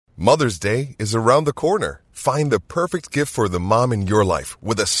Mother's Day is around the corner. Find the perfect gift for the mom in your life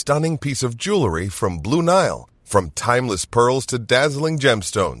with a stunning piece of jewelry from Blue Nile. From timeless pearls to dazzling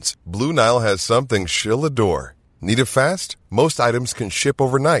gemstones, Blue Nile has something she'll adore. Need it fast? Most items can ship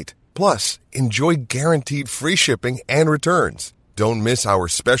overnight. Plus, enjoy guaranteed free shipping and returns. Don't miss our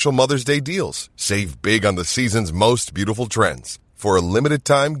special Mother's Day deals. Save big on the season's most beautiful trends. For a limited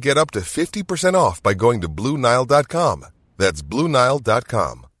time, get up to 50% off by going to BlueNile.com. That's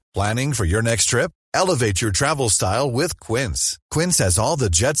BlueNile.com. Planning for your next trip? Elevate your travel style with Quince. Quince has all the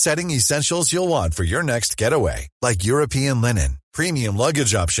jet-setting essentials you'll want for your next getaway, like European linen, premium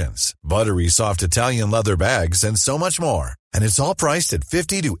luggage options, buttery soft Italian leather bags, and so much more. And it's all priced at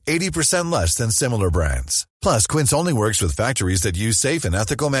 50 to 80% less than similar brands. Plus, Quince only works with factories that use safe and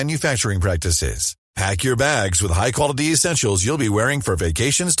ethical manufacturing practices. Pack your bags with high-quality essentials you'll be wearing for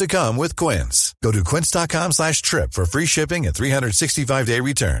vacations to come with Quince. Go to quince.com/trip for free shipping and 365-day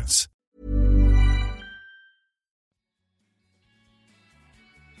returns.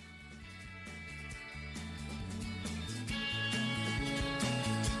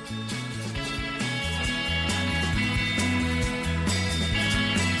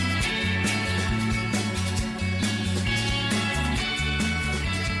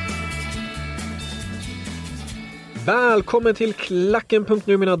 Välkommen till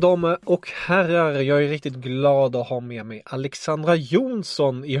Klacken.nu mina damer och herrar. Jag är riktigt glad att ha med mig Alexandra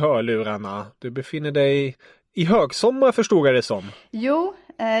Jonsson i hörlurarna. Du befinner dig i högsommar förstod jag det som. Jo,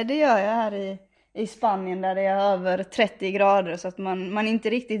 det gör jag här i Spanien där det är över 30 grader. Så att man är inte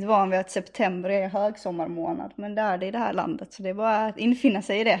riktigt van vid att september är högsommarmånad. Men det är det i det här landet så det är bara att infinna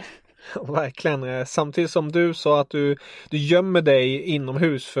sig i det. Verkligen. Samtidigt som du sa att du gömmer dig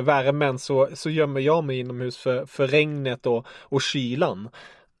inomhus för värmen så gömmer jag mig inomhus för regnet och kylan.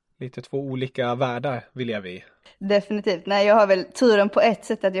 Lite två olika världar vi lever i. Definitivt. Nej, jag har väl turen på ett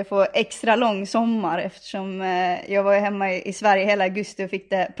sätt att jag får extra lång sommar eftersom jag var hemma i Sverige hela augusti och fick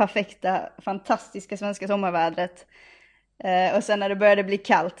det perfekta, fantastiska svenska sommarvädret. Och sen när det började bli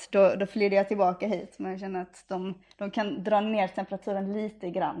kallt då flydde jag tillbaka hit. Men jag känner att de kan dra ner temperaturen lite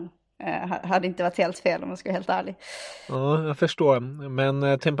grann. Hade inte varit helt fel om jag ska vara helt ärlig. Ja, jag förstår.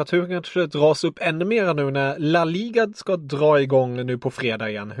 Men temperaturen kanske dras upp ännu mer nu när La Liga ska dra igång nu på fredag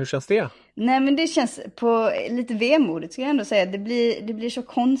igen. Hur känns det? Nej, men det känns på lite vemodigt ska jag ändå säga. Det blir så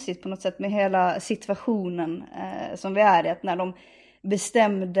konstigt på något sätt med hela situationen som vi är i. Att när de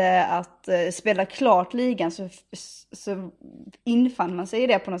bestämde att spela klart ligan så infann man sig i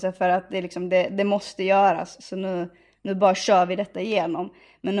det på något sätt för att det måste göras. Så nu bara kör vi detta igenom.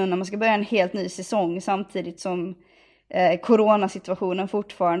 Men nu när man ska börja en helt ny säsong samtidigt som coronasituationen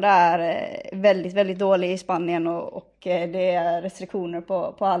fortfarande är väldigt, väldigt dålig i Spanien och det är restriktioner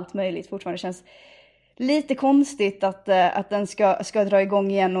på allt möjligt fortfarande. Det känns lite konstigt att den ska dra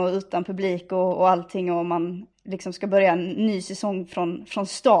igång igen och utan publik och allting och man liksom ska börja en ny säsong från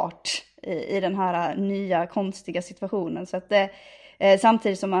start i den här nya konstiga situationen. Så att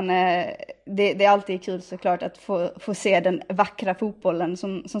samtidigt som det är alltid kul såklart att få se den vackra fotbollen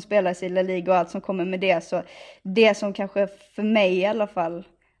som spelas i La Liga och allt som kommer med det. Så det som kanske för mig i alla fall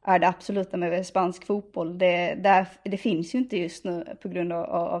är det absoluta med spansk fotboll. Det finns ju inte just nu på grund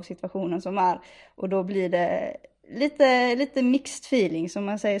av situationen som är. Och då blir det lite mixed feeling som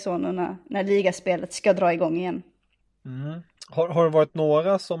man säger så när ligaspelet ska dra igång igen. Mm. Har det varit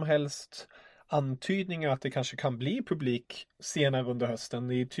några som helst antydningar att det kanske kan bli publik senare under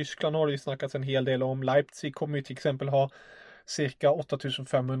hösten? I Tyskland har det ju snackats en hel del om. Leipzig kommer ju till exempel ha cirka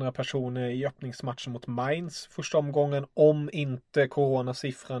 8500 personer i öppningsmatchen mot Mainz första omgången om inte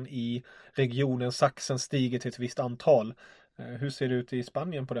coronasiffran i regionen Sachsen stiger till ett visst antal. Hur ser det ut i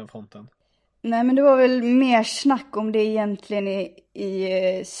Spanien på den fronten? Nej, men det var väl mer snack om det egentligen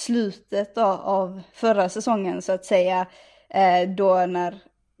i slutet av förra säsongen så att säga. Då när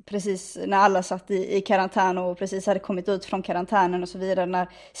alla satt i karantän och precis hade kommit ut från karantänen och så vidare. När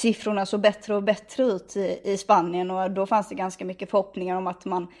siffrorna såg bättre och bättre ut i Spanien. Och då fanns det ganska mycket förhoppningar om att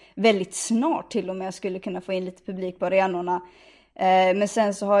man väldigt snart till och med skulle kunna få in lite publik på arenorna. Men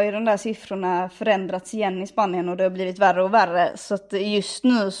sen så har ju de där siffrorna förändrats igen i Spanien och det har blivit värre och värre. Så att just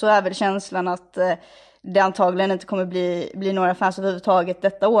nu så är väl känslan att det antagligen inte kommer bli några fans överhuvudtaget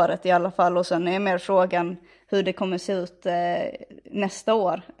detta året i alla fall. Och sen är mer frågan hur det kommer se ut nästa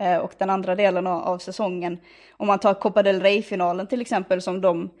år och den andra delen av säsongen. Om man tar Copa del Rey-finalen till exempel som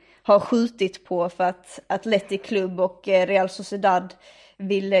de har skjutit på för att Athletic Club och Real Sociedad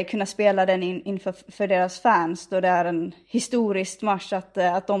vill kunna spela den inför deras fans. Då det är en historisk match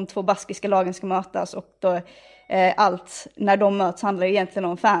att de två baskiska lagen ska mötas och då allt när de möts handlar egentligen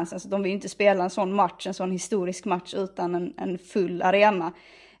om fansen. Så de vill ju inte spela en sån historisk match utan en full arena.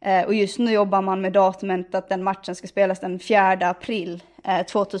 Och just nu jobbar man med datumet att den matchen ska spelas den 4 april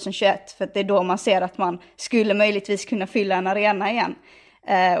 2021. För att det är då man ser att man skulle möjligtvis kunna fylla en arena igen.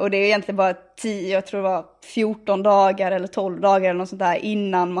 Och det är egentligen bara 14 dagar eller 12 dagar eller något sånt där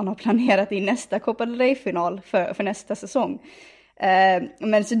innan man har planerat in nästa Copa del Rey-final för nästa säsong.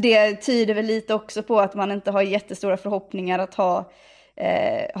 Men så det tyder väl lite också på att man inte har jättestora förhoppningar att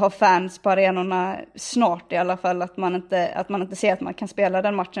ha fans på arenorna snart i alla fall. Att man inte ser att man kan spela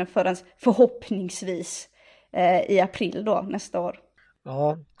den matchen förrän förhoppningsvis i april då nästa år.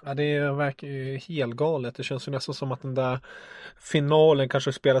 Ja, det verkar ju helt galet. Det känns ju nästan som att den där finalen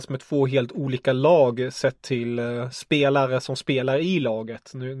kanske spelas med 2 helt olika lag sett till spelare som spelar i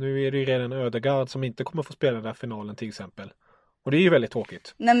laget. Nu är det ju redan Ødegaard som inte kommer få spela den där finalen till exempel. Och det är ju väldigt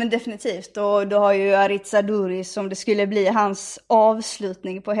tråkigt. Nej men definitivt. Och då har ju Aritz Duri som det skulle bli hans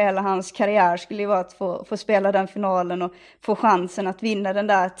avslutning på hela hans karriär skulle ju vara att få spela den finalen och få chansen att vinna den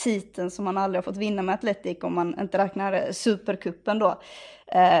där titeln som han aldrig har fått vinna med Atletic om man inte räknar supercupen då.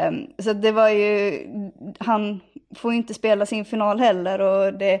 Så det var ju, han får ju inte spela sin final heller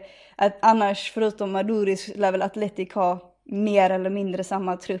och att annars förutom Aduris lär väl Atletic ha mer eller mindre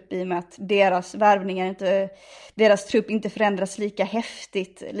samma trupp i och med att deras trupp inte förändras lika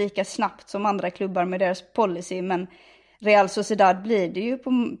häftigt, lika snabbt som andra klubbar med deras policy. Men Real Sociedad blir det ju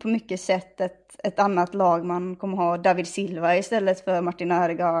på mycket sätt ett annat lag. Man kommer ha David Silva istället för Martin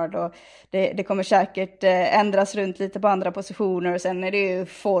Ødegaard och det kommer säkert ändras runt lite på andra positioner. Och sen är det ju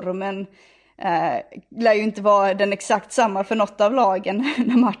formen. Lär ju inte vara den exakt samma för något av lagen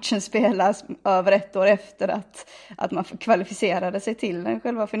när matchen spelas över 1 år efter att man kvalificerade sig till den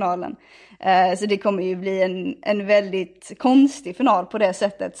själva finalen. Så det kommer ju bli en väldigt konstig final på det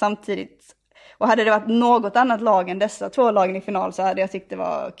sättet samtidigt. Och hade det varit något annat lag än dessa 2 lagen i final så hade jag tyckt det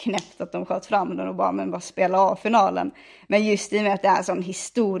var knäppt att de sköt fram den och bara spela av finalen. Men just i och med att det är en sån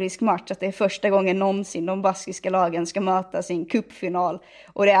historisk match, att det är första gången någonsin de baskiska lagen ska möta sin cupfinal.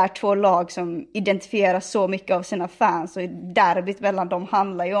 Och det är 2 lag som identifierar så mycket av sina fans och derbyt mellan dem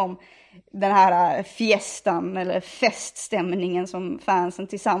handlar ju om den här fiestan eller feststämningen som fansen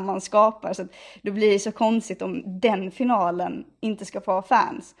tillsammans skapar. Så det blir så konstigt om den finalen inte ska få ha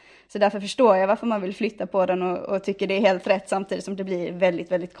fans. Så därför förstår jag varför man vill flytta på den och tycker det är helt rätt samtidigt som det blir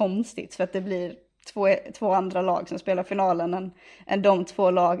väldigt, väldigt konstigt. För att det blir 2 andra lag som spelar finalen än de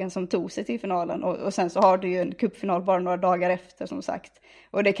 2 lagen som tog sig till finalen. Och sen så har du ju en cupfinal bara några dagar efter som sagt.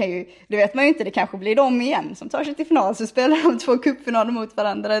 Och det vet man ju inte, det kanske blir de igen som tar sig till final. Så spelar de 2 cupfinaler mot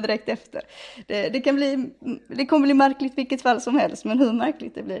varandra direkt efter. Det kommer bli märkligt vilket fall som helst. Men hur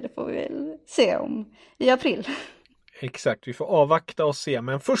märkligt det blir, det får vi väl se om i april. Exakt, vi får avvakta och se.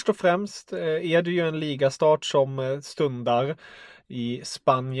 Men först och främst är det ju en ligastart som stundar i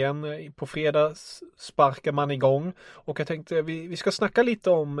Spanien. På fredag sparkar man igång. Och jag tänkte vi ska snacka lite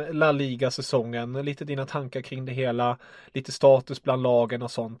om La Liga-säsongen. Lite dina tankar kring det hela. Lite status bland lagen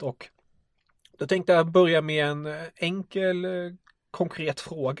och sånt. Och då tänkte jag börja med en enkel, konkret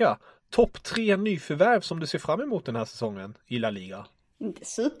fråga. Topp 3 nyförvärv som du ser fram emot den här säsongen i La Liga? Inte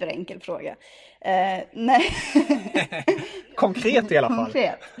superenkel fråga. Nej. Konkret i alla fall.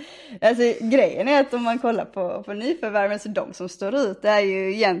 Konkret. Alltså, grejen är att om man kollar på nyförvärven så de som står ut är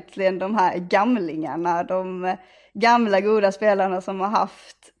ju egentligen de här gamlingarna. De gamla goda spelarna som har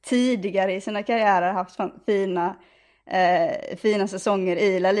haft tidigare i sina karriärer haft fina säsonger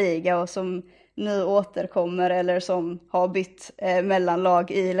i La Liga och som nu återkommer eller som har bytt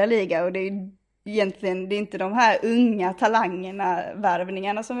mellanlag i La Liga. Och det är egentligen det är inte de här unga talangerna,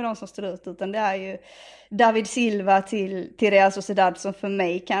 värvningarna som är de som står ut, utan det är ju David Silva till Real Sociedad som för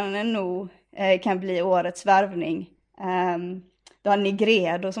mig kan bli årets värvning. Då har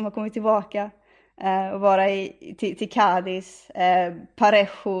Negredo som har kommit tillbaka och vara till Cadiz.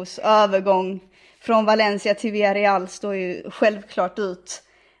 Parejos övergång från Valencia till Villarreal står ju självklart ut.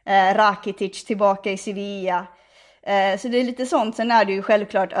 Rakitic tillbaka i Sevilla. Så det är lite sånt. Sen är det ju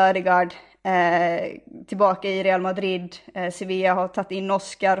självklart Ødegaard tillbaka i Real Madrid. Sevilla har tagit in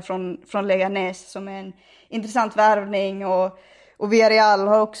Oscar från Leganés som är en intressant värvning och Villarreal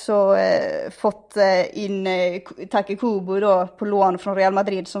har också fått in Taki Kubo då på lån från Real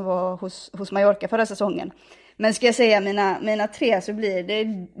Madrid som var hos Mallorca förra säsongen. Men ska jag säga mina 3 så blir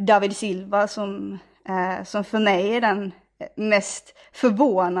det David Silva som för mig är den mest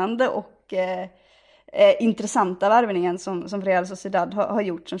förvånande och intressanta värvningen som Real Sociedad har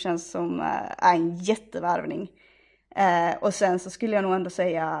gjort, som känns som en jättevärvning. Och sen så skulle jag nog ändå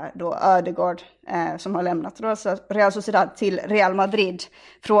säga då Ødegaard som har lämnat Real Sociedad till Real Madrid.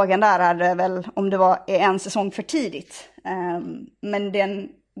 Frågan där är väl om det var en säsong för tidigt. Men den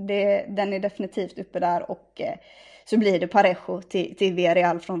är definitivt uppe där och så blir det Parejo till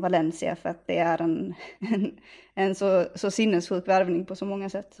Villarreal från Valencia, för att det är en så sinnessjuk värvning på så många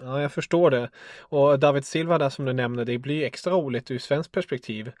sätt. Ja, jag förstår det. Och David Silva där som du nämnde, det blir extra roligt ur svensk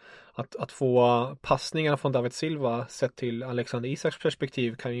perspektiv. Att få passningar från David Silva sett till Alexander Isaks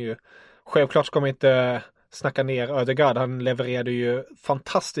perspektiv kan ju, självklart ska man inte snacka ner Ödegaard. Han levererade ju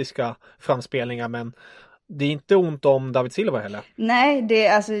fantastiska framspelningar, men det är inte ont om David Silva heller. Nej, det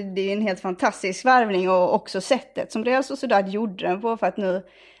är en helt fantastisk värvning, och också sättet som Real Sociedad gjorde den på, för att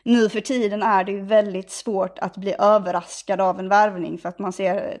nu för tiden är det ju väldigt svårt att bli överraskad av en värvning, för att man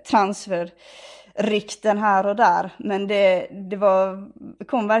ser transferrykten här och där. Men det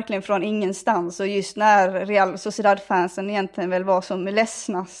kom verkligen från ingenstans, och just när Real Sociedad-fansen egentligen väl var som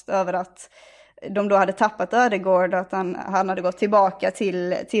ledsnast över att de då hade tappat Ödegaard, att han hade gått tillbaka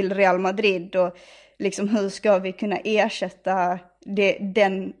till Real Madrid, och liksom hur ska vi kunna ersätta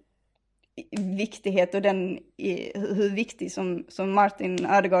den viktighet och hur viktig som Martin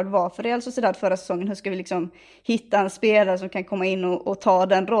Ödegaard var för Real Sociedad förra säsongen. Hur ska vi liksom hitta en spelare som kan komma in och ta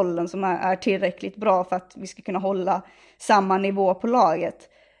den rollen, som är tillräckligt bra för att vi ska kunna hålla samma nivå på laget.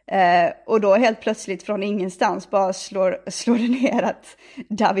 Och då helt plötsligt från ingenstans bara slår det ner att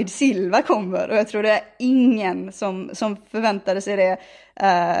David Silva kommer, och jag tror det är ingen som förväntade sig det,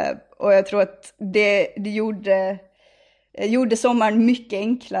 och jag tror att det gjorde sommaren mycket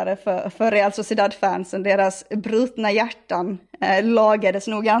enklare för Real Sociedad-fansen. Deras brutna hjärtan lagades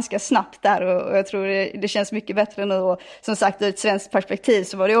nog ganska snabbt där, och jag tror det känns mycket bättre nu. Och som sagt, ur ett svenskt perspektiv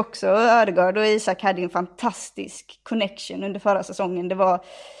så var det också Ödegaard och Isak hade en fantastisk connection under förra säsongen. Det var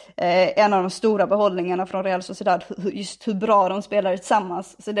en av de stora behållningarna från Real Sociedad, just hur bra de spelade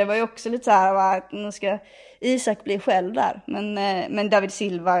tillsammans. Så det var ju också lite så här att nu ska Isak bli själv där. Men David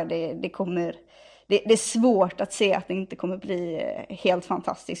Silva, det kommer... Det är svårt att se att det inte kommer bli helt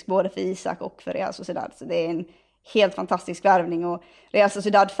fantastiskt både för Isak och för Real Sociedad. Så det är en helt fantastisk värvning, och Real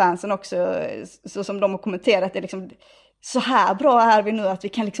Sociedad-fansen också, så som de har kommenterat, det är liksom, så här bra är vi nu att vi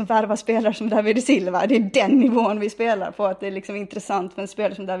kan liksom värva spelare som David Silva. Det är den nivån vi spelar på, att det är liksom intressant för en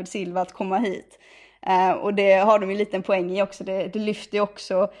spelare som David Silva att komma hit. Och det har de ju en liten poäng i också. Det lyfter ju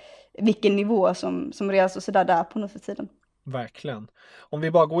också vilken nivå som Real Sociedad är på nu för tiden. Verkligen. Om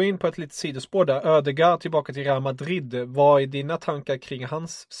vi bara går in på ett litet sidospår där. Ödegaard tillbaka till Real Madrid. Vad är dina tankar kring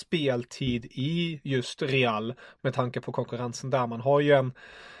hans speltid i just Real med tanke på konkurrensen där? Man har ju en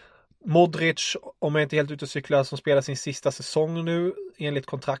Modric, om jag inte helt ute och cyklar, som spelar sin sista säsong nu enligt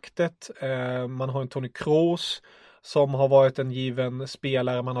kontraktet. Man har en Toni Kroos som har varit en given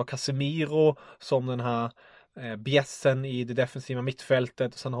spelare. Man har Casemiro som den här bjässen i det defensiva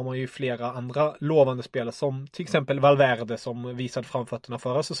mittfältet. Sen har man ju flera andra lovande spelare som till exempel Valverde som visade framfötterna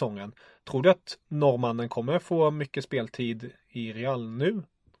förra säsongen. Tror du att norrmannen kommer få mycket speltid i Real nu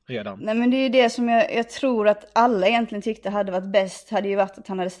redan? Nej, men det är ju det som jag tror att alla egentligen tyckte hade varit bäst, hade ju varit att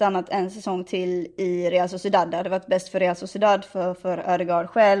han hade stannat en säsong till i Real Sociedad. Det hade varit bäst för Real Sociedad, för Ödegaard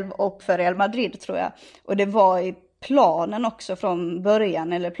själv och för Real Madrid, tror jag. Och det var i planen också från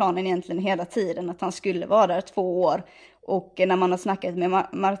början, eller planen egentligen hela tiden, att han skulle vara där 2 år. Och när man har snackat med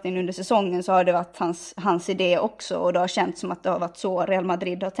Martin under säsongen så har det varit hans idé också, och det har känts som att det har varit så Real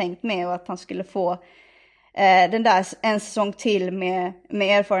Madrid har tänkt med, och att han skulle få den där en säsong till med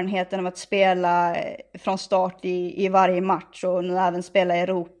erfarenheten av att spela från start i varje match, och nu även spela i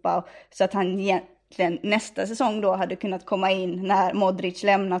Europa, så att han nästa säsong då hade kunnat komma in när Modric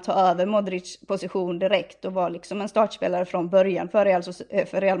lämnar, ta över Modric position direkt och vara liksom en startspelare från början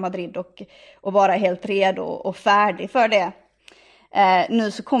för Real Madrid, och vara helt redo och färdig för det.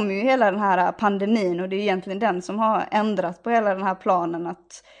 Nu så kommer ju hela den här pandemin, och det är egentligen den som har ändrat på hela den här planen,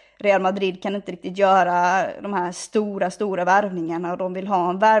 att Real Madrid kan inte riktigt göra de här stora värvningarna, och de vill ha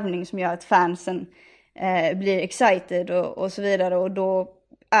en värvning som gör att fansen blir excited och så vidare, och då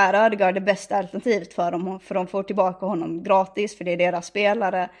är Ödegaard det bästa alternativet för dem, för de får tillbaka honom gratis, för det är deras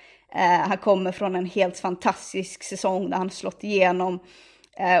spelare. Han kommer från en helt fantastisk säsong där han slått igenom,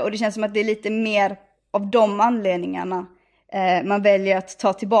 och det känns som att det är lite mer av de anledningarna man väljer att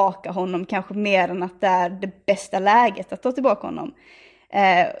ta tillbaka honom, kanske mer än att det är det bästa läget att ta tillbaka honom.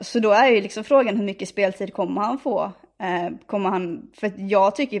 Så då är ju liksom frågan, hur mycket speltid kommer han få? För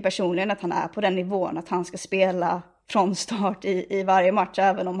jag tycker ju personligen att han är på den nivån att han ska spela från start i varje match,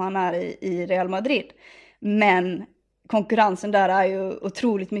 även om han är i Real Madrid. Men konkurrensen där är ju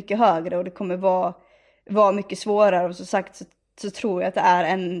otroligt mycket högre, och det kommer vara mycket svårare, och så sagt så tror jag att det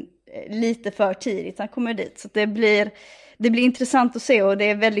är lite för tidigt han kommer dit. Så det blir intressant att se, och det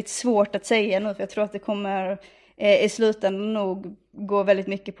är väldigt svårt att säga nu, för jag tror att det kommer i slutändan nog gå väldigt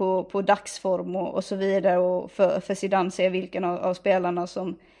mycket på dagsform och så vidare, och för Zidane se vilken av spelarna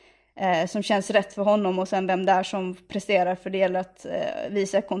som känns rätt för honom, och sen vem där som presterar för det gäller att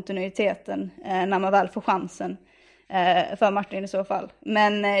visa kontinuiteten när man väl får chansen för Martin i så fall.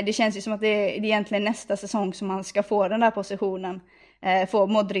 Men det känns ju som att det är egentligen nästa säsong som han ska få den där positionen, få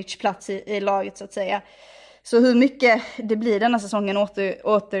Modric plats i laget så att säga. Så hur mycket det blir denna säsongen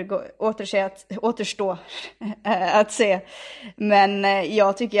återstår att se. Men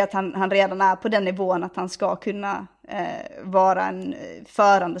jag tycker att han redan är på den nivån att han ska kunna vara en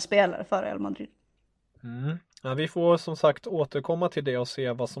förande spelare för Real Madrid. Ja, vi får som sagt återkomma till det och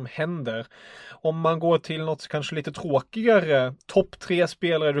se vad som händer. Om man går till något kanske lite tråkigare, topp 3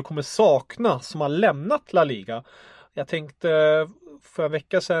 spelare du kommer sakna som har lämnat La Liga. Jag tänkte för en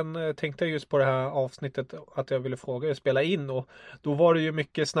vecka sedan tänkte jag just på det här avsnittet att jag ville fråga er spela in, och då var det ju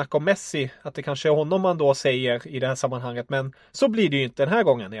mycket snack om Messi, att det kanske är honom man då säger i det här sammanhanget, men så blir det ju inte den här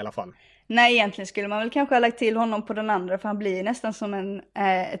gången i alla fall. Nej, egentligen skulle man väl kanske ha lagt till honom på den andra, för han blir nästan som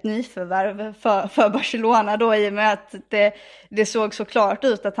ett nyförvärv för Barcelona då, i och med att det såg så klart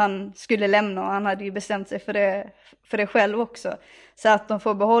ut att han skulle lämna, och han hade ju bestämt sig för det själv också. Så att de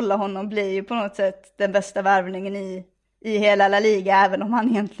får behålla honom blir ju på något sätt den bästa värvningen i hela La Liga, även om han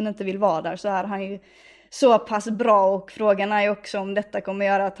egentligen inte vill vara där, så är han ju så pass bra, och frågan är ju också om detta kommer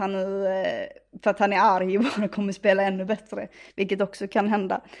göra att han nu, för att han är arg, bara kommer spela ännu bättre, vilket också kan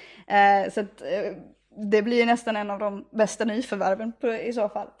hända. Så att det blir ju nästan en av de bästa nyförvärven i så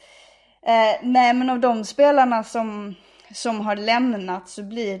fall. Nej, men av de spelarna som har lämnat så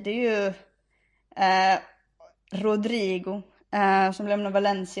blir det ju Rodrigo som lämnar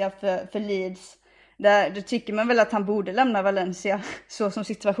Valencia för Leeds. Då tycker man väl att han borde lämna Valencia så som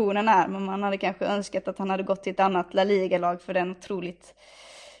situationen är. Men man hade kanske önskat att han hade gått till ett annat La Liga-lag, för den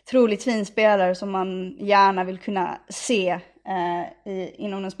otroligt fin spelare som man gärna vill kunna se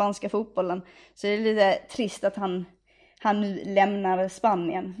inom den spanska fotbollen. Så det är lite trist att han nu lämnar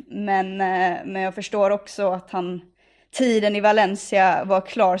Spanien. Men jag förstår också att tiden i Valencia var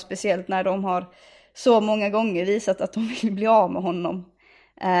klar, speciellt när de har så många gånger visat att de vill bli av med honom.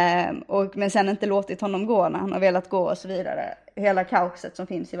 Men sen inte låtit honom gå när han har velat gå och så vidare. Hela kaoset som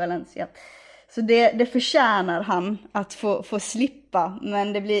finns i Valencia. Så det förtjänar han att få slippa.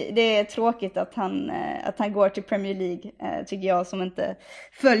 Men det är tråkigt att han går till Premier League, tycker jag, som inte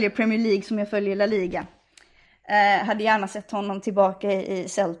följer Premier League som jag följer La Liga. Hade gärna sett honom tillbaka i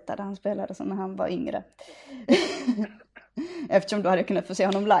Celta där han spelade som när han var yngre. Eftersom då hade jag kunnat få se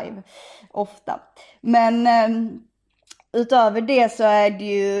honom live ofta. Men utöver det så är det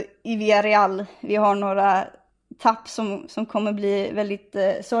ju i Villarreal. Vi har några tapp som kommer bli väldigt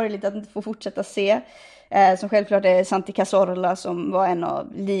sorgligt att inte få fortsätta se. Som självklart är Santi Cazorla, som var en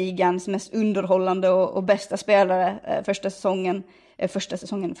av ligans mest underhållande och bästa spelare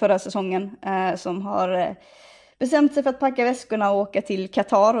förra säsongen. Som har bestämt sig för att packa väskorna och åka till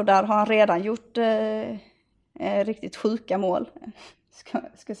Qatar, och där har han redan gjort riktigt sjuka mål.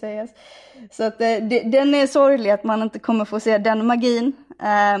 Ska sägas. Så att den är sorglig att man inte kommer få se den magin.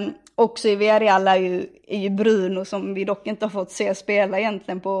 Också i Villarreal är ju Bruno, som vi dock inte har fått se spela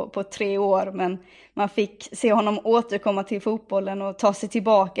egentligen på 3 år, men man fick se honom återkomma till fotbollen och ta sig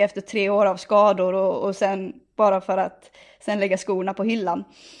tillbaka efter 3 år av skador och sen bara för att sen lägga skorna på hyllan.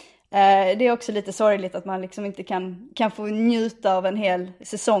 Det är också lite sorgligt att man liksom inte kan få njuta av en hel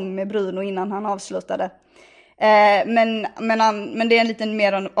säsong med Bruno innan han avslutade. Men det är en liten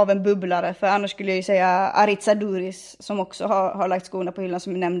mer av en bubblare, för annars skulle jag ju säga Aritzaduris, som också har lagt skorna på hyllan,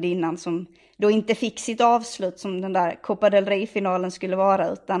 som jag nämnde innan, som då inte fick sitt avslut som den där Copa del Rey-finalen skulle vara,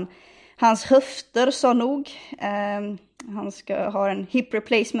 utan hans höfter sa nog. Han ska ha en hip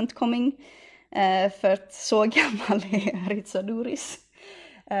replacement coming, för att så gammal är Aritzaduris.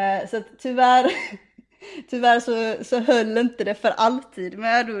 Så att tyvärr så höll inte det för alltid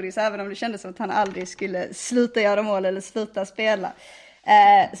med Aduris, även om det kändes som att han aldrig skulle sluta göra mål eller sluta spela.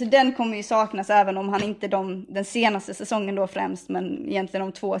 Så den kommer ju saknas, även om han inte den senaste säsongen då främst, men egentligen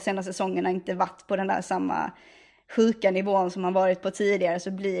de 2 senaste säsongerna inte varit på den där samma sjuka nivån som han varit på tidigare,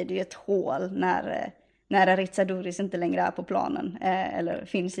 så blir det ju ett hål när Aritzaduris inte längre är på planen eller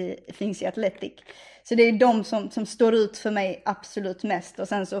finns i Athletic. Så det är de som står ut för mig absolut mest. Och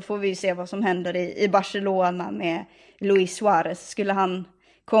sen så får vi se vad som händer i Barcelona med Luis Suarez. Skulle han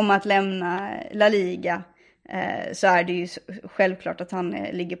komma att lämna La Liga så är det ju självklart att han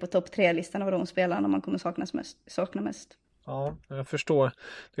ligger på topp 3-listan av de spelarna man kommer sakna mest. Ja, jag förstår.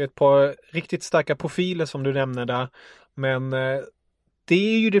 Det är ett par riktigt starka profiler som du nämner där. Men det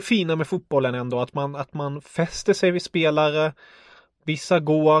är ju det fina med fotbollen ändå, att man fäster sig vid spelare. Vissa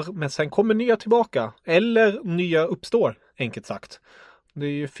går, men sen kommer nya tillbaka. Eller nya uppstår, enkelt sagt.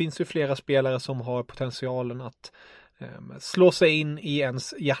 Det finns ju flera spelare som har potentialen att slå sig in i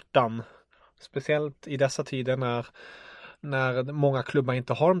ens hjärtan. Speciellt i dessa tider när många klubbar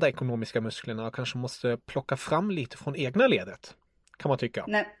inte har de där ekonomiska musklerna och kanske måste plocka fram lite från egna ledet, kan man tycka.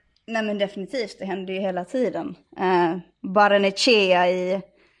 Nej men definitivt, det händer ju hela tiden. Barnechea i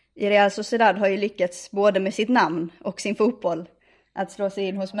Real Sociedad har ju lyckats både med sitt namn och sin fotboll att slå sig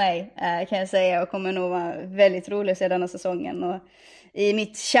in hos mig, kan jag säga, och kommer nog vara väldigt rolig sedan denna säsongen. Och i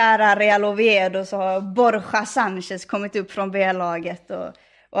mitt kära Real Oviedo så har Borja Sanchez kommit upp från B-laget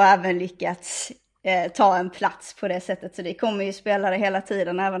och även lyckats ta en plats på det sättet. Så det kommer ju spelare hela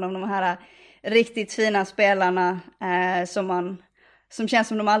tiden, även om de här riktigt fina spelarna som känns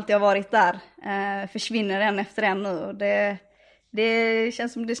som de alltid har varit där försvinner en efter en nu. Och det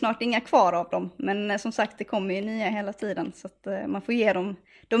känns som det är snart inga kvar av dem. Men som sagt, det kommer ju nya hela tiden. Så att man får ge dem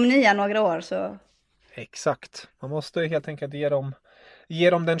de nya några år. Så. Exakt. Man måste helt enkelt ge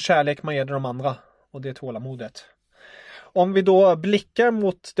dem den kärlek man ger de andra. Och det tålamodet. Om vi då blickar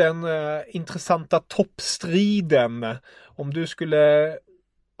mot den intressanta toppstriden. Om du skulle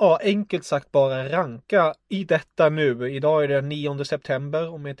enkelt sagt bara ranka i detta nu. Idag är det 9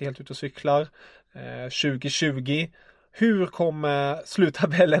 september, om jag inte är helt ute och cyklar. 2020. Hur kommer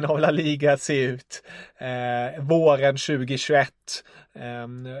sluttabellen av La Liga se ut våren 2021?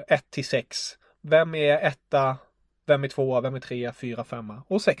 1-6. Vem är etta? Vem är tvåa? Vem är trea? 4, 5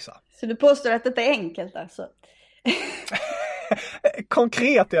 och 6? Så du påstår att detta är enkelt alltså?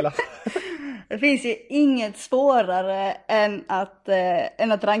 Konkret i alla fall. Det finns ju inget svårare än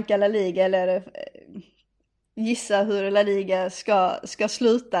att ranka La Liga eller gissa hur La Liga ska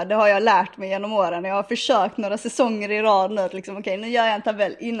sluta. Det har jag lärt mig genom åren. Jag har försökt några säsonger i rad nu. Liksom, okej, nu gör jag en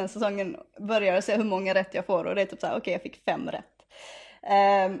tabell innan säsongen börjar och se hur många rätt jag får. Och det är typ så här, okej, jag fick 5 rätt.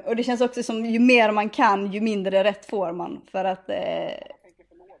 Och det känns också som ju mer man kan, ju mindre rätt får man. För att...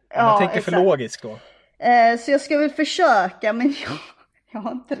 man tänker för logiskt då. Så jag ska väl försöka, men jag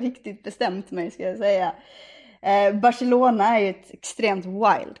har inte riktigt bestämt mig, ska jag säga. Barcelona är ju ett extremt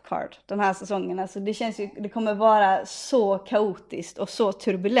wildcard den här säsongen. Alltså det kommer vara så kaotiskt och så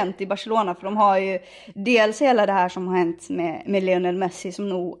turbulent i Barcelona. För de har ju dels hela det här som har hänt med Lionel Messi, som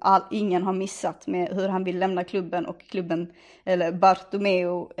nog ingen har missat, med hur han vill lämna klubben, och klubben, eller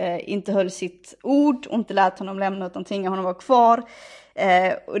Bartomeu, inte höll sitt ord och inte lät honom lämna utan tvingade honom vara kvar.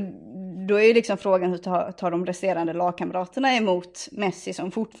 Och då är ju liksom frågan, hur tar de resterande lagkamraterna emot Messi,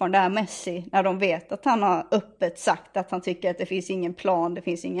 som fortfarande är Messi, när de vet att han har öppet sagt att han tycker att det finns ingen plan, det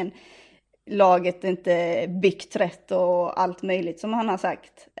finns ingen, laget inte byggt rätt och allt möjligt som han har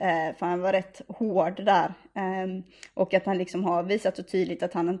sagt, för han var rätt hård där, och att han liksom har visat så tydligt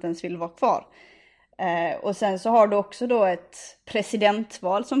att han inte ens vill vara kvar. Och sen så har du också då ett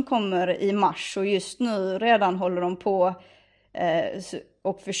presidentval som kommer i mars, och just nu redan håller de på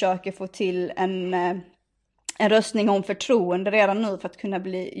och försöker få till en röstning om förtroende redan nu för att kunna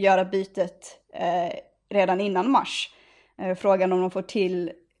göra bytet redan innan mars. Frågan om de får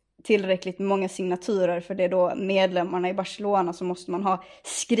tillräckligt många signaturer, för det är då medlemmarna i Barcelona, så måste man ha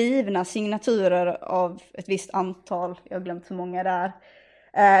skrivna signaturer av ett visst antal, jag har glömt hur många det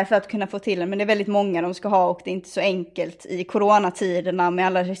är, för att kunna få till det. Men det är väldigt många de ska ha, och det är inte så enkelt i coronatiderna med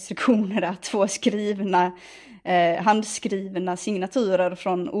alla restriktioner att få handskrivna signaturer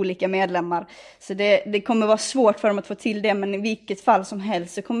från olika medlemmar. Så det kommer vara svårt för dem att få till det, men i vilket fall som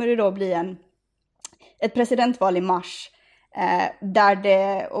helst så kommer det då bli ett presidentval i mars,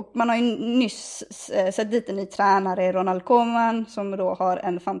 och man har ju nyss satt dit en ny tränare, Ronald Koeman, som då har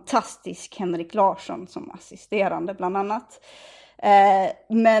en fantastisk Henrik Larsson som assisterande bland annat.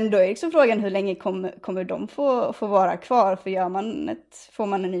 Men då är liksom frågan, hur länge kommer de få vara kvar? För får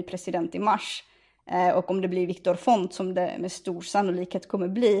man en ny president i mars, och om det blir Victor Font, som det med stor sannolikhet kommer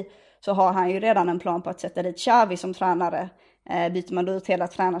bli, så har han ju redan en plan på att sätta dit Xavi som tränare. Byter man då ut hela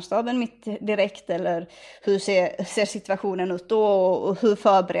tränarstaben mitt direkt, eller hur ser situationen ut då, och hur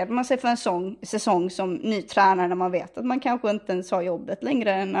förbereder man sig för en säsong som ny tränare när man vet att man kanske inte ens har jobbet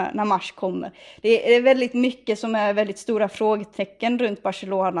längre när mars kommer. Det är väldigt mycket som är väldigt stora frågetecken runt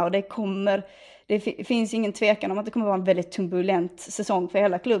Barcelona, och det finns ingen tvekan om att det kommer vara en väldigt turbulent säsong för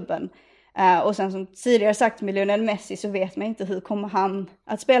hela klubben. Och sen, som tidigare sagt, med Lionel Messi, så vet man inte hur kommer han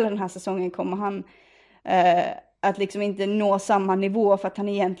att spela den här säsongen. Kommer han att liksom inte nå samma nivå för att han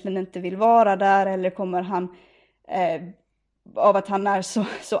egentligen inte vill vara där, eller kommer han av att han är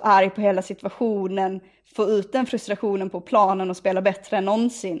så arg på hela situationen få ut den frustrationen på planen och spela bättre än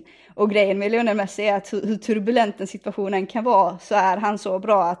någonsin? Och grejen med Lionel Messi är att hur turbulent den situationen kan vara, så är han så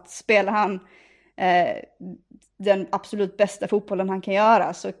bra att spelar han den absolut bästa fotbollen han kan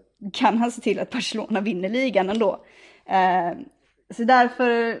göra, så kan han se till att Barcelona vinner ligan ändå. Så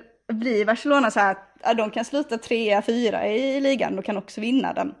därför blir Barcelona så här de kan sluta 3-4 i ligan och kan också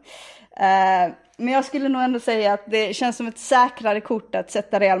vinna den. Men jag skulle nog ändå säga att det känns som ett säkrare kort att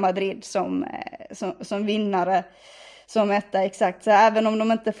sätta Real Madrid som vinnare, som etta, exakt. Så även om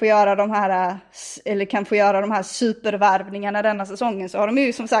de inte får göra de här, eller kan få göra de här supervärvningarna denna säsongen, så har de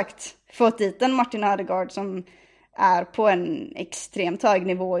ju som sagt fått dit en Martin Ödegaard som är på en extremt hög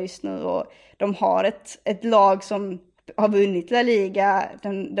nivå just nu, och de har ett lag som har vunnit La Liga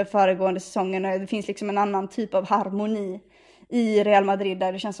den föregående säsongen, och det finns liksom en annan typ av harmoni i Real Madrid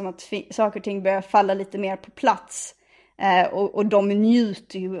där det känns som att saker och ting börjar falla lite mer på plats. Och de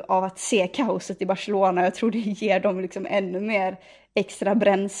njuter ju av att se kaoset i Barcelona. Jag tror det ger dem liksom ännu mer extra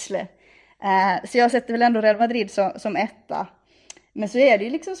bränsle. Så jag sätter väl ändå Real Madrid som etta. Men så är det ju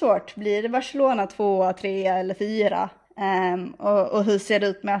liksom svårt. Blir det Barcelona 2, 3 eller 4? Och hur ser det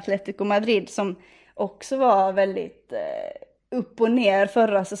ut med Atletico Madrid som också var väldigt upp och ner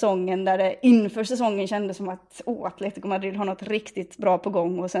förra säsongen, där det inför säsongen kändes som att Atletico Madrid har något riktigt bra på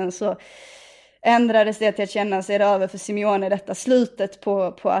gång, och sen så ändrades det till att känna sig över för Simeone, detta slutet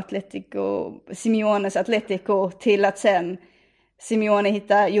på Atletico, Simeones Atletico, till att sen Simeone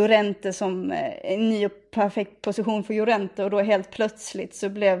hittar Llorente som en ny och perfekt position för Llorente, och då helt plötsligt så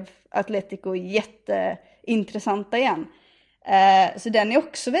blev Atletico jätteintressanta igen. Så den är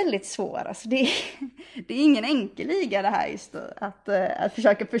också väldigt svår. Alltså det är ingen enkel liga det här just att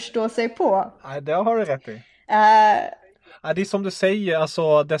försöka förstå sig på. Nej, det har du rätt i. Det är som du säger,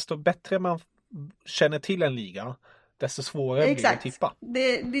 alltså desto bättre man känner till en liga, desto svårare blir det att tippa.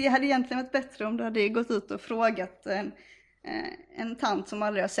 Det hade egentligen varit bättre om du hade gått ut och frågat en tant som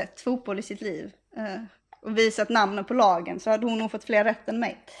aldrig har sett fotboll i sitt liv och visat namnen på lagen, så hade hon nog fått fler rätt än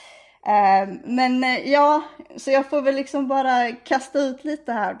mig. Men ja, så jag får väl liksom bara kasta ut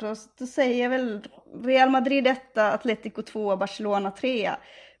lite här. Då säger jag väl Real Madrid 1, Atletico 2, Barcelona 3.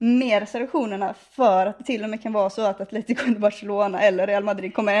 Med reservationerna för att det till och med kan vara så att Atletico och Barcelona eller Real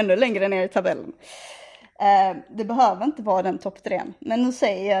Madrid kommer ännu längre ner i tabellen. Det behöver inte vara den topp 3. Men nu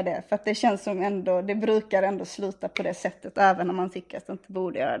säger jag det för att det känns som ändå, det brukar ändå sluta på det sättet, även när man tycker att det inte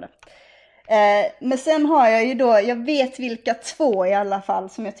borde göra det. Men sen har jag ju då, jag vet vilka 2 i alla fall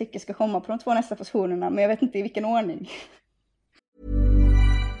som jag tycker ska komma på de 2 nästa positionerna, men jag vet inte i vilken ordning.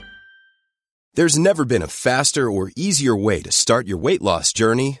 There's never been a faster or easier way to start your weight loss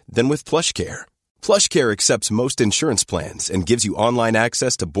journey than with PlushCare. PlushCare accepts most insurance plans and gives you online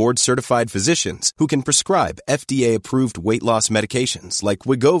access to board-certified physicians who can prescribe FDA-approved weight loss medications like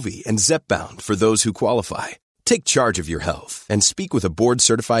Wegovy and Zepbound for those who qualify. Take charge of your health and speak with a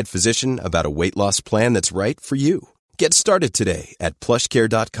board-certified physician about a weight loss plan that's right for you. Get started today at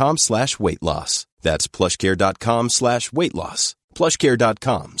plushcare.com/weightloss. That's plushcare.com/weightloss.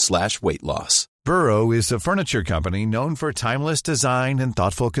 plushcare.com/weightloss. Burrow is a furniture company known for timeless design and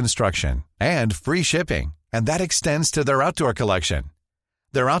thoughtful construction, and free shipping, and that extends to their outdoor collection.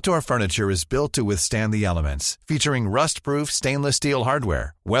 Their outdoor furniture is built to withstand the elements, featuring rust-proof stainless steel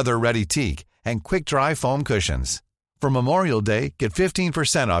hardware, weather-ready teak, and quick-dry foam cushions. For Memorial Day, get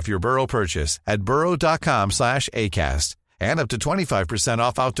 15% off your Burrow purchase at burrow.com/acast, and up to 25%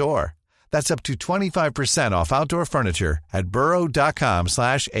 off outdoor. That's up to 25% off outdoor furniture at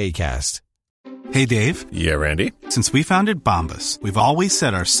burrow.com/acast. Hey, Dave. Yeah, Randy. Since we founded Bombas, we've always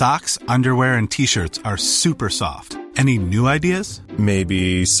said our socks, underwear, and T-shirts are super soft. Any new ideas?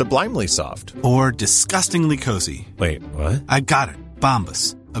 Maybe sublimely soft. Or disgustingly cozy. Wait, what? I got it.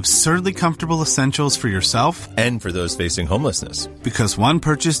 Bombas. Absurdly comfortable essentials for yourself and for those facing homelessness. Because one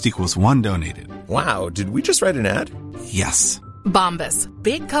purchased equals one donated. Wow, did we just write an ad? Yes. Bombas.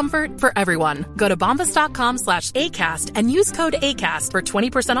 Big comfort for everyone. Go to bombas.com/ACAST and use code ACAST for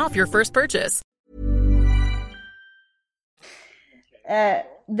 20% off your first purchase.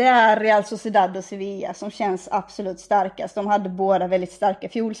 Det är Real Sociedad och Sevilla som känns absolut starkast. De hade båda väldigt starka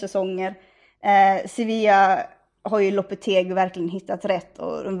fjolsäsonger. Sevilla har ju Lopetegui verkligen hittat rätt,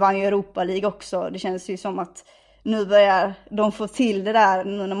 och de vann ju Europa League också. Det känns ju som att nu börjar de få till det där,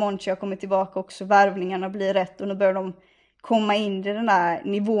 nu när Monchi har kommit tillbaka också, värvningarna blir rätt, och nu börjar de komma in i den där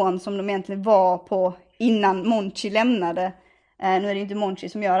nivån som de egentligen var på innan Monchi lämnade. Nu är det inte Monchi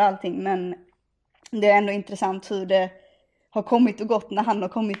som gör allting, men det är ändå intressant hur det har kommit och gått när han har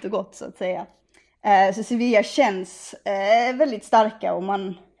kommit och gått, så att säga. Så Sevilla känns väldigt starka, och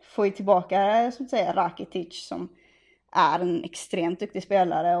man får ju tillbaka, så att säga, Rakitic som är en extremt duktig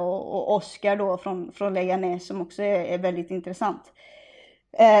spelare, och Oscar då från Leganes som också är väldigt intressant.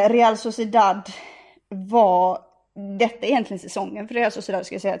 Real Sociedad detta egentligen säsongen för Real Sociedad,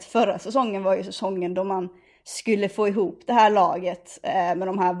 ska jag säga att förra säsongen var ju säsongen då man skulle få ihop det här laget med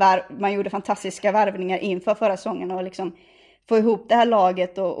de här man gjorde fantastiska värvningar inför förra säsongen och liksom få ihop det här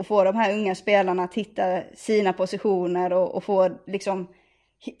laget och få de här unga spelarna att hitta sina positioner och få liksom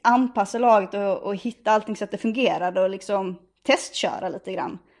anpassa laget och hitta allting så att det fungerade och liksom testköra lite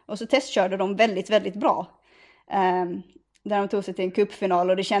grann. Och så testkörde de väldigt, väldigt bra. Där de tog sig till en cupfinal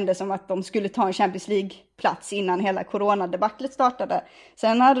och det kändes som att de skulle ta en Champions League-plats innan hela coronadebaclet startade.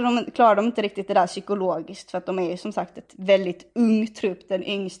 Sen klarade de inte riktigt det där psykologiskt, för att de är ju som sagt ett väldigt ung trupp, den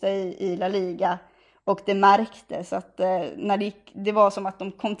yngsta i La Liga. Och det märktes att när det var som att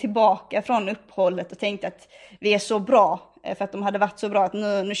de kom tillbaka från uppehållet och tänkte att vi är så bra, för att de hade varit så bra att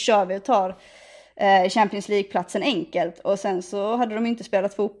nu kör vi och tar Champions League-platsen enkelt. Och sen så hade de inte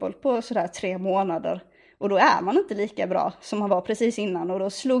spelat fotboll på sådär 3 månader. Och då är man inte lika bra som man var precis innan. Och då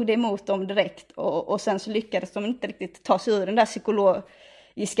slog det emot dem direkt. Och sen så lyckades de inte riktigt ta sig ur den där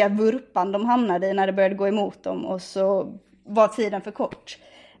psykologiska vurpan de hamnade i när det började gå emot dem. Och så var tiden för kort.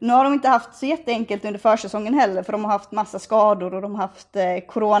 Nu har de inte haft så jätteenkelt under försäsongen heller. För de har haft massa skador och de har haft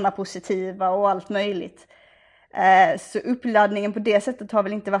coronapositiva och allt möjligt. Så uppladdningen på det sättet har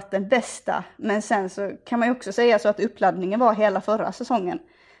väl inte varit den bästa. Men sen så kan man ju också säga så att uppladdningen var hela förra säsongen.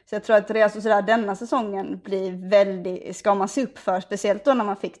 Så jag tror att Real Sociedad denna säsongen blir väldigt, ska man se upp för. Speciellt då när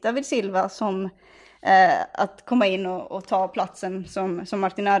man fick David Silva som att komma in och ta platsen som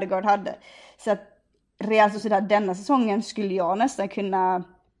Martin Ödegaard hade. Så att Real Sociedad denna säsongen skulle jag nästan kunna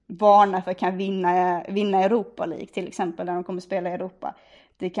varna för att kan vinna Europa League till exempel, när de kommer spela i Europa.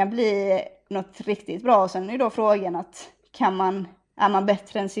 Det kan bli något riktigt bra. Och sen är då frågan att är man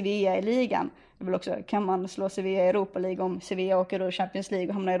bättre än Sevilla i ligan? Det vill också, kan man slå Sevilla i Europa League om Sevilla åker då Champions League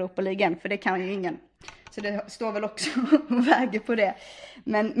och hamnar i Europa League igen? För det kan ju ingen. Så det står väl också och väger på det.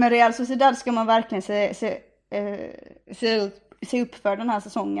 Men Real Sociedad ska man verkligen se upp för den här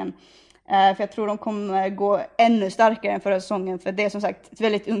säsongen. För jag tror de kommer gå ännu starkare än förra säsongen. För det är som sagt ett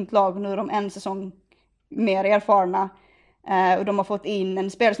väldigt ungt lag. Nu är de en säsong mer erfarna. Och de har fått in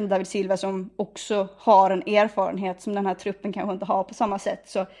en spelare som David Silva som också har en erfarenhet som den här truppen kanske inte har på samma sätt.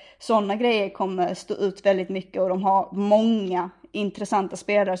 Så sådana grejer kommer stå ut väldigt mycket. Och de har många intressanta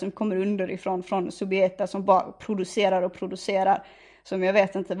spelare som kommer underifrån från Subieta som bara producerar. Som jag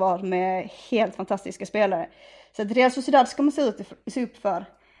vet inte var med helt fantastiska spelare. Så att Real Sociedad ska man se upp för.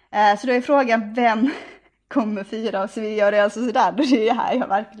 Så då är frågan, vem kommer fira Sevilla och Real Sociedad? Och det är här jag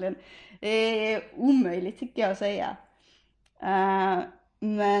verkligen, det är omöjligt tycker jag att säga.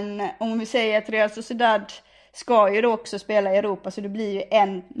 Men om vi säger att Real Sociedad ska ju då också spela i Europa, så det blir ju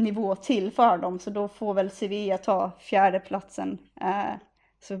en nivå till för dem. Så då får väl Sevilla ta 4:e platsen.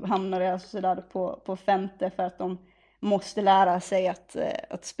 Så hamnar Real Sociedad på 5:e för att de måste lära sig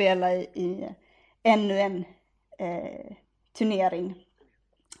att spela i ännu en turnering.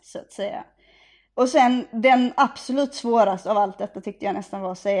 Så att säga. Och sen den absolut svåraste av allt detta tyckte jag nästan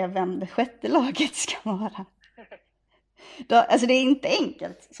var att säga vem det 6:e laget ska vara. Alltså det är inte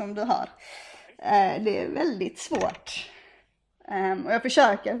enkelt som du hör. Det är väldigt svårt. Och jag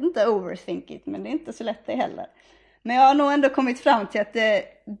försöker inte overthink it, men det är inte så lätt det heller. Men jag har nog ändå kommit fram till att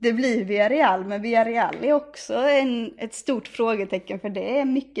det blir Villarreal. Men Villarreal är också ett stort frågetecken, för det är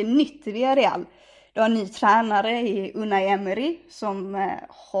mycket nytt i Villarreal. Du har en ny tränare i Unai Emery som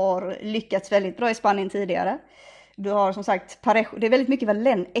har lyckats väldigt bra i Spanien tidigare. Du har som sagt Parejo, det är väldigt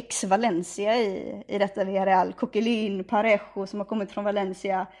mycket ex-Valencia i detta Villarreal. Coquelin, Parejo som har kommit från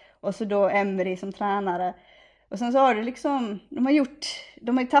Valencia och så då Emery som tränare. Och sen så har det liksom, de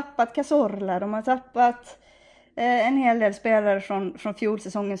har ju tappat Cazorla, de har tappat en hel del spelare från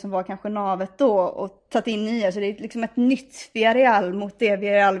fjolsäsongen som var kanske navet då och tagit in nya. Så det är liksom ett nytt Villarreal mot det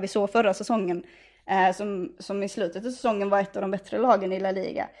Villarreal vi såg förra säsongen. Som i slutet av säsongen var ett av de bättre lagen i La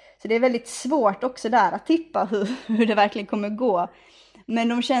Liga. Så det är väldigt svårt också där att tippa hur det verkligen kommer gå. Men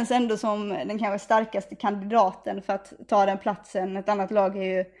de känns ändå som den kanske starkaste kandidaten för att ta den platsen. Ett annat lag är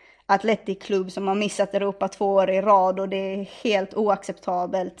ju Athletic Club som har missat Europa 2 år i rad. Och det är helt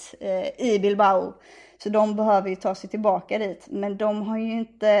oacceptabelt i Bilbao. Så de behöver ju ta sig tillbaka dit. Men de har ju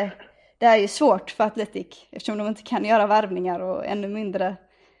inte... Det är ju svårt för Athletic eftersom de inte kan göra värvningar och ännu mindre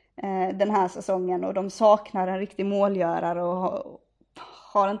den här säsongen. Och de saknar en riktig målgörare och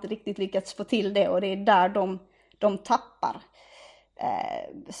har inte riktigt lyckats få till det. Och det är där de tappar.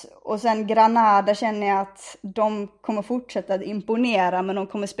 Och sen Granada känner jag att de kommer fortsätta att imponera, men de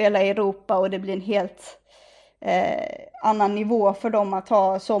kommer spela i Europa och det blir en helt annan nivå för dem att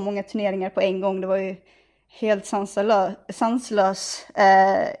ha så många turneringar på en gång. Det var ju helt sanslös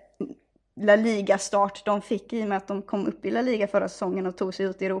La Liga-start de fick i och med att de kom upp i La Liga förra säsongen och tog sig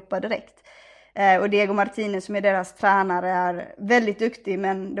ut i Europa direkt. Och Diego Martinez som är deras tränare är väldigt duktig,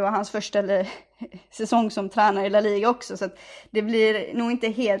 men det var hans första säsong som tränare i La Liga också. Så att det blir nog inte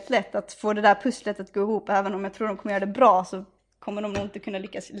helt lätt att få det där pusslet att gå ihop. Även om jag tror de kommer göra det bra så kommer de nog inte kunna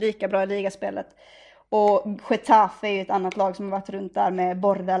lyckas lika bra i ligaspelet. Och Getafe är ju ett annat lag som har varit runt där med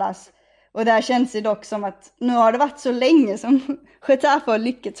Bordalas. Och där känns det dock som att nu har det varit så länge som Getafe har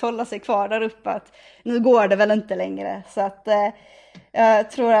lyckats hålla sig kvar där uppe att nu går det väl inte längre. Så att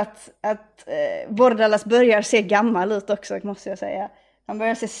jag tror att Bordalas börjar se gammal ut också, måste jag säga. Han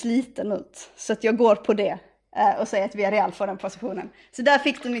börjar se sliten ut. Så att jag går på det och säger att Villarreal får den positionen. Så där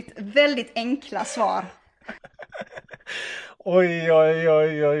fick du mitt väldigt enkla svar. Oj.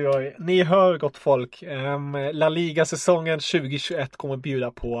 Ni hör gott folk. La Liga-säsongen 2021 kommer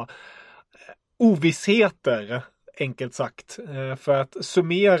bjuda på ovissheter, enkelt sagt. För att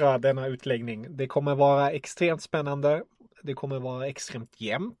summera denna utläggning. Det kommer vara extremt spännande. Det kommer vara extremt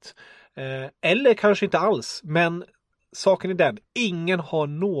jämnt. Eller kanske inte alls. Men saken är den. Ingen har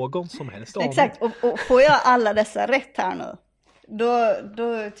någon som helst aning. Exakt. Och får jag alla dessa rätt här nu.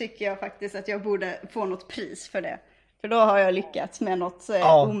 Då tycker jag faktiskt att jag borde få något pris för det. För då har jag lyckats med något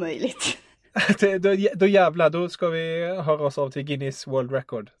omöjligt. Då jävlar, då ska vi höra oss av till Guinness World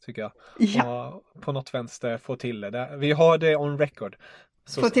Record, tycker jag. Ja. Och på något vänster få till det. Vi har det on record.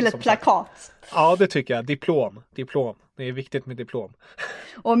 Få till ett plakat. Sagt. Ja, det tycker jag. Diplom. Det är viktigt med diplom.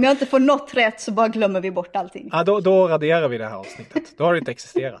 Och om jag inte får något rätt så bara glömmer vi bort allting. Ja, då raderar vi det här avsnittet. Då har det inte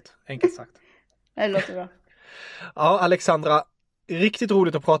existerat, enkelt sagt. Det låter bra. Ja, Alexandra, riktigt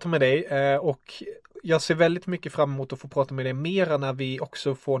roligt att prata med dig. Och jag ser väldigt mycket fram emot att få prata med dig mera när vi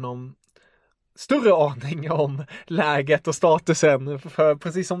också får någon större aning om läget och statusen. För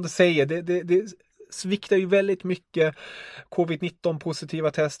precis som du säger, det sviktar ju väldigt mycket. Covid-19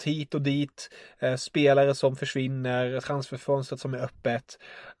 positiva test hit och dit. Spelare som försvinner. Transferfönstret som är öppet.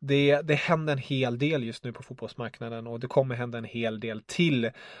 Det händer en hel del just nu på fotbollsmarknaden. Och det kommer hända en hel del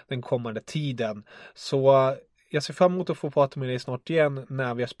till den kommande tiden. Så jag ser fram emot att få prata med dig snart igen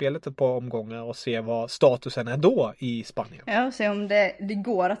när vi har spelat ett par omgångar och se vad statusen är då i Spanien. Ja, och se om det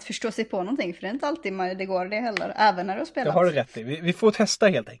går att förstå sig på någonting. För det är inte alltid det går det heller, även när du har spelat. Det har du rätt i. Vi får testa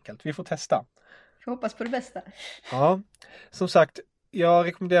helt enkelt. Vi får testa. Jag hoppas på det bästa. Ja, som sagt, jag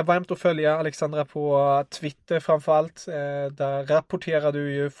rekommenderar varmt att följa Alexandra på Twitter framförallt. Där rapporterar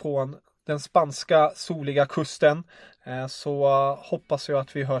du ju från den spanska soliga kusten. Så hoppas jag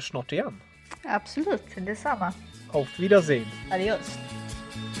att vi hörs snart igen. Absolut, detsamma. Auf Wiedersehen. Adios.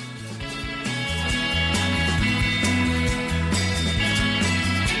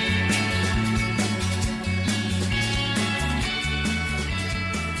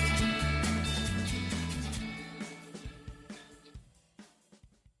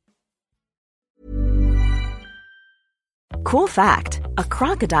 Cool fact, a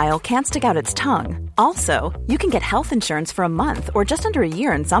crocodile can't stick out its tongue. Also, you can get health insurance for a month or just under a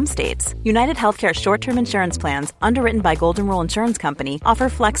year in some states. United Healthcare short-term insurance plans, underwritten by Golden Rule Insurance Company, offer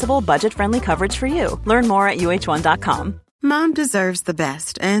flexible, budget-friendly coverage for you. Learn more at uh1.com. Mom deserves the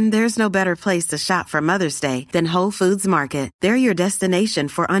best, and there's no better place to shop for Mother's Day than Whole Foods Market. They're your destination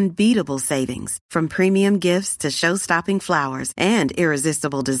for unbeatable savings, from premium gifts to show-stopping flowers and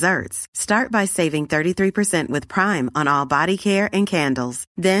irresistible desserts. Start by saving 33% with Prime on all body care and candles.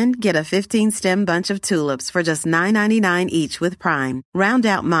 Then get a 15-stem bunch of tulips for just $9.99 each with Prime. Round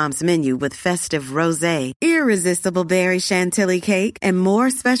out Mom's menu with festive rosé, irresistible berry chantilly cake, and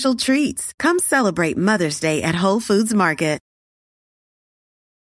more special treats. Come celebrate Mother's Day at Whole Foods Market.